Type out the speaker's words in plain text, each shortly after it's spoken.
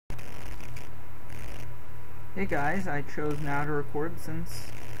Hey guys, I chose now to record since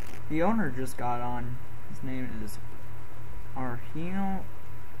the owner just got on. His name is Arhino,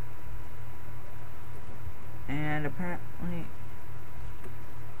 and apparently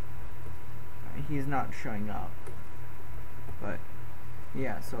he's not showing up. But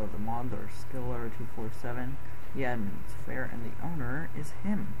yeah, so the mods are Skiller247, the admin's Fair, and the owner is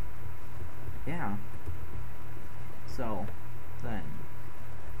him. Yeah. So then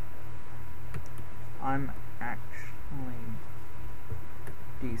I'm actually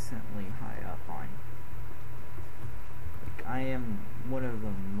decently high up on. Like, I am one of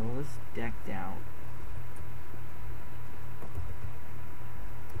the most decked out.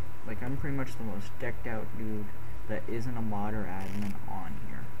 Like, I'm pretty much the most decked out dude that isn't a mod or admin on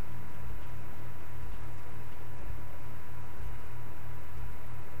here.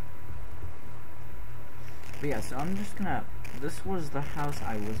 But yeah, so I'm just gonna. This was the house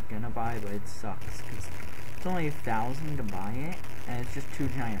I was gonna buy, but it sucks because it's only $1,000 to buy it, and it's just 2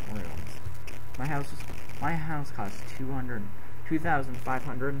 giant rooms. My house costs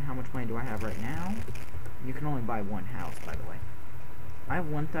 $2,500, and how much money do I have right now? You can only buy one house, by the way. I have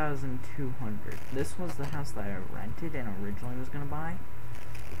 $1,200. This was the house that I rented and originally was gonna buy.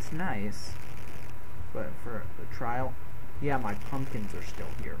 It's nice, but for the trial, yeah, my pumpkins are still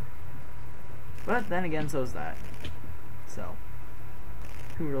here. But then again, so is that. So,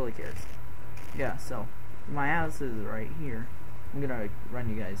 who really cares? Yeah, so, my house is right here. I'm gonna run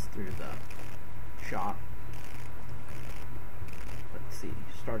you guys through the shop. Let's see,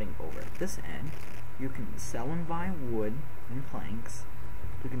 starting over at this end, you can sell and buy wood and planks.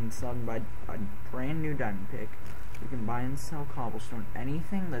 You can sell and buy a brand new diamond pick. You can buy and sell cobblestone.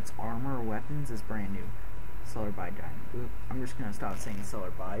 Anything that's armor or weapons is brand new. Sell or buy diamond. Oop, I'm just gonna stop saying sell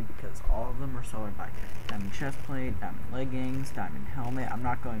or buy because all of them are sell or buy. Diamond chestplate, diamond leggings, diamond helmet. I'm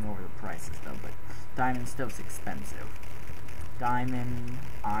not going over the prices though, but diamond stuff's expensive. Diamond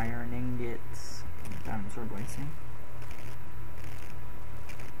iron ingots, diamond sword wasting.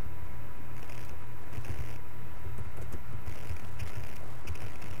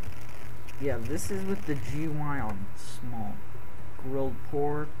 Yeah, this is with the GY on small. Grilled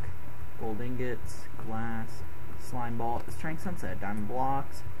pork, gold ingots, glass, slime ball, strength sunset, diamond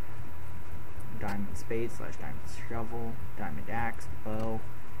blocks, diamond spade / diamond shovel, diamond axe, bow,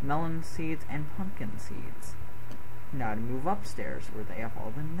 melon seeds, and pumpkin seeds. Now to move upstairs where they have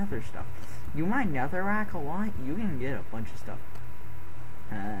all the nether stuff. You might netherrack a lot, you can get a bunch of stuff.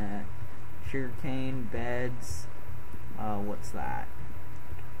 Sugarcane, beds, what's that?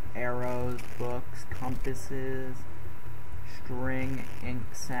 Arrows, books, compasses, string, ink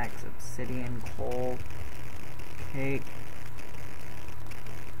sacks, obsidian, coal, cake,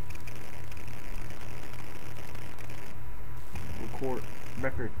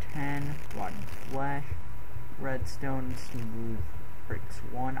 record 10, rotten flesh, redstone, smooth bricks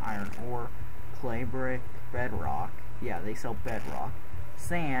 1, iron ore, clay brick, bedrock. Yeah, they sell bedrock.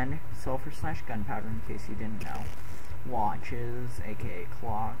 Sand, sulfur / gunpowder in case you didn't know. Watches, aka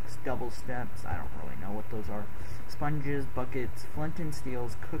clocks, double steps, I don't really know what those are. Sponges, buckets, flint and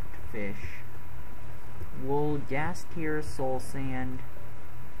steels, cooked fish, wool, gas tier, soul sand,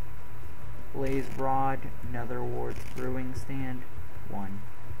 blaze rod, nether warts, brewing stand, 1,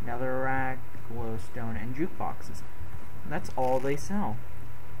 netherrack, glowstone, and jukeboxes. And that's all they sell.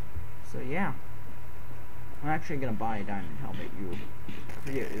 So yeah. I'm actually gonna buy a diamond helmet. I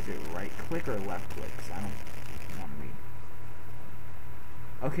forget, is it right click or left click? So I don't want to read.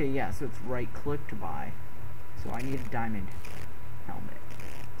 Okay, yeah, so it's right click to buy. So I need a diamond helmet.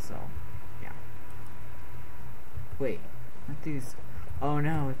 So, yeah. Wait, aren't these... Oh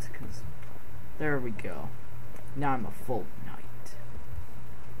no, it's because... There we go. Now I'm a full knight.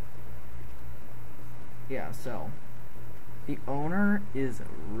 Yeah, so... The owner is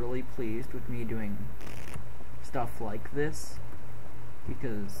really pleased with me doing stuff like this.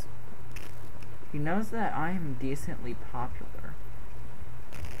 Because he knows that I am decently popular.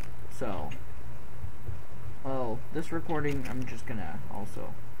 So... Oh, this recording, I'm just gonna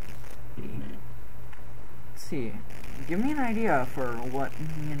also be... Let's see. Give me an idea for what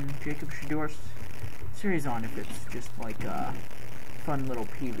me and Jacob should do our series on, if it's just like a fun little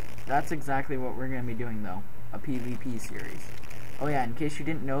PvP. That's exactly what we're gonna be doing, though. A PvP series. Oh yeah, in case you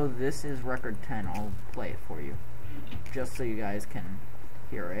didn't know, this is record 10. I'll play it for you. Just so you guys can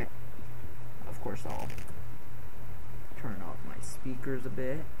hear it. Of course, I'll turn off my speakers a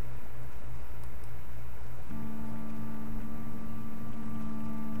bit.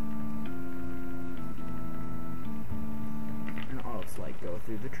 And I'll just like go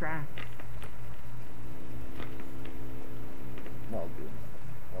through the track. While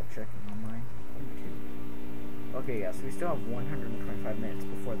checking on my YouTube. Okay, yeah, so we still have 125 minutes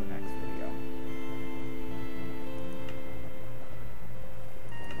before the next video.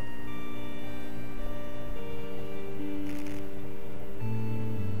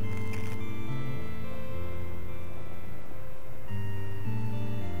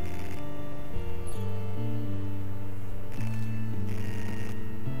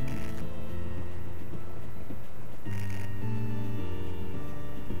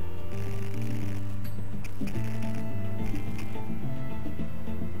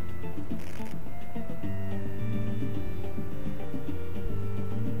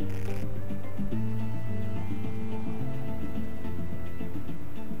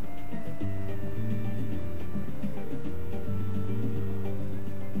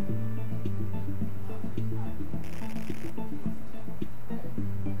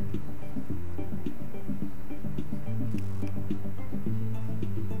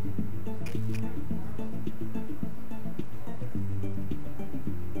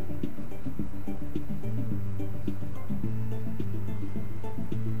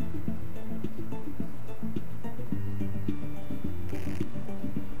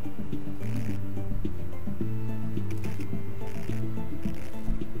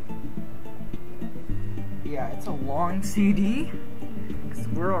 Yeah, it's a long CD, because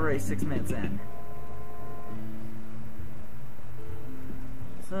we're already 6 minutes in.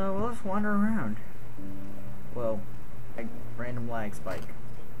 So we'll just wander around. Well, a random lag spike.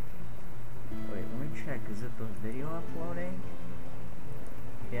 Wait, let me check, is it the video uploading?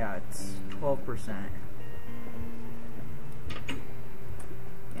 Yeah, it's 12%.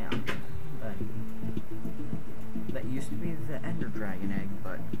 Yeah, that used to be the Ender Dragon egg,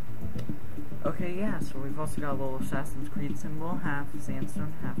 but... Okay, yeah, so we've also got a little Assassin's Creed symbol, half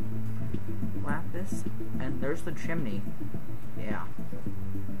sandstone, half lapis, and there's the chimney. Yeah.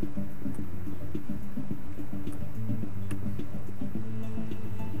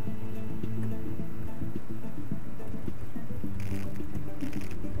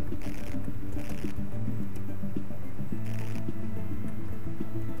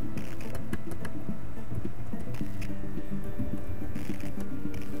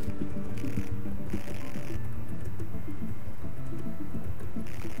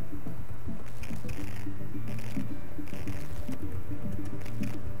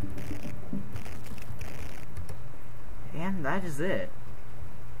 And that is it.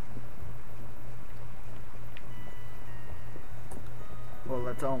 Well,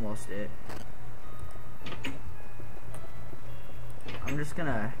 that's almost it. I'm just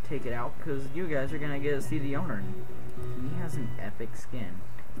gonna take it out because you guys are gonna get to see the owner. He has an epic skin.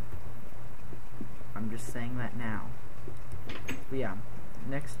 I'm just saying that now. But yeah,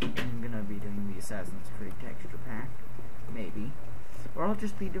 next I'm gonna be doing the Assassin's Creed texture pack. Maybe. Or I'll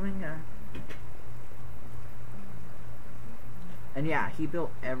just be doing a... And yeah, he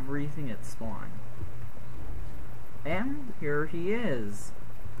built everything at spawn. And here he is.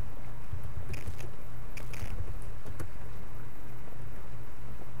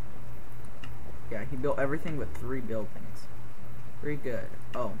 Yeah, he built everything with 3 buildings. Very good.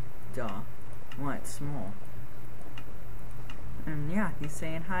 Oh, duh. Well, it's small. And yeah, he's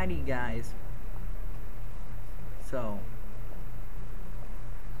saying hi to you guys. So...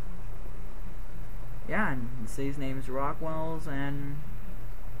 yeah, and the city's name is Rockwells, and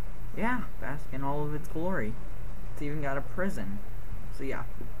yeah, bask in all of its glory. It's even got a prison. So yeah,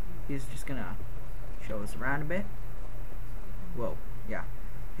 he's just gonna show us around a bit. Whoa, yeah.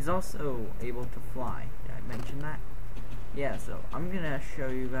 He's also able to fly. Did I mention that? Yeah, so I'm gonna show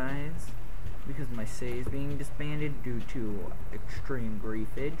you guys, because my city is being disbanded due to extreme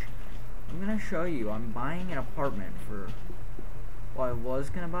griefage. I'm gonna show you, I'm buying an apartment for, well, I was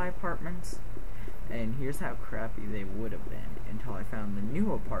gonna buy apartments. And here's how crappy they would have been until I found the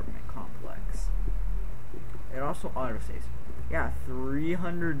new apartment complex. It also autosaves. Yeah,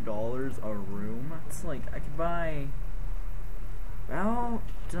 $300 a room. It's like I could buy about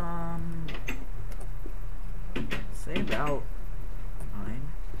say about 9.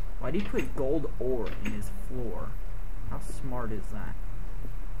 Why do you put gold ore in his floor? How smart is that?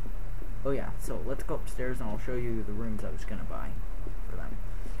 Oh yeah, so let's go upstairs and I'll show you the rooms I was gonna buy for them.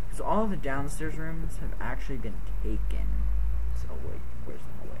 So all of the downstairs rooms have actually been taken. So wait, where's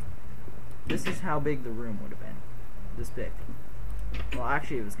the hallway? This is how big the room would have been. This big. Well,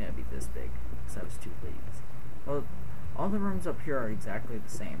 actually it was going to be this big, because I was too lazy. Well, all the rooms up here are exactly the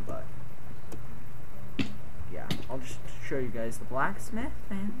same, but... yeah, I'll just show you guys the blacksmith,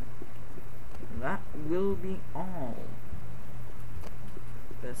 and that will be all.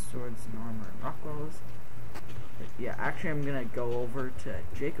 Best swords and armor and Rockwells. Yeah, actually I'm gonna go over to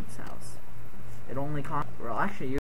Jacob's house. It only cost, well actually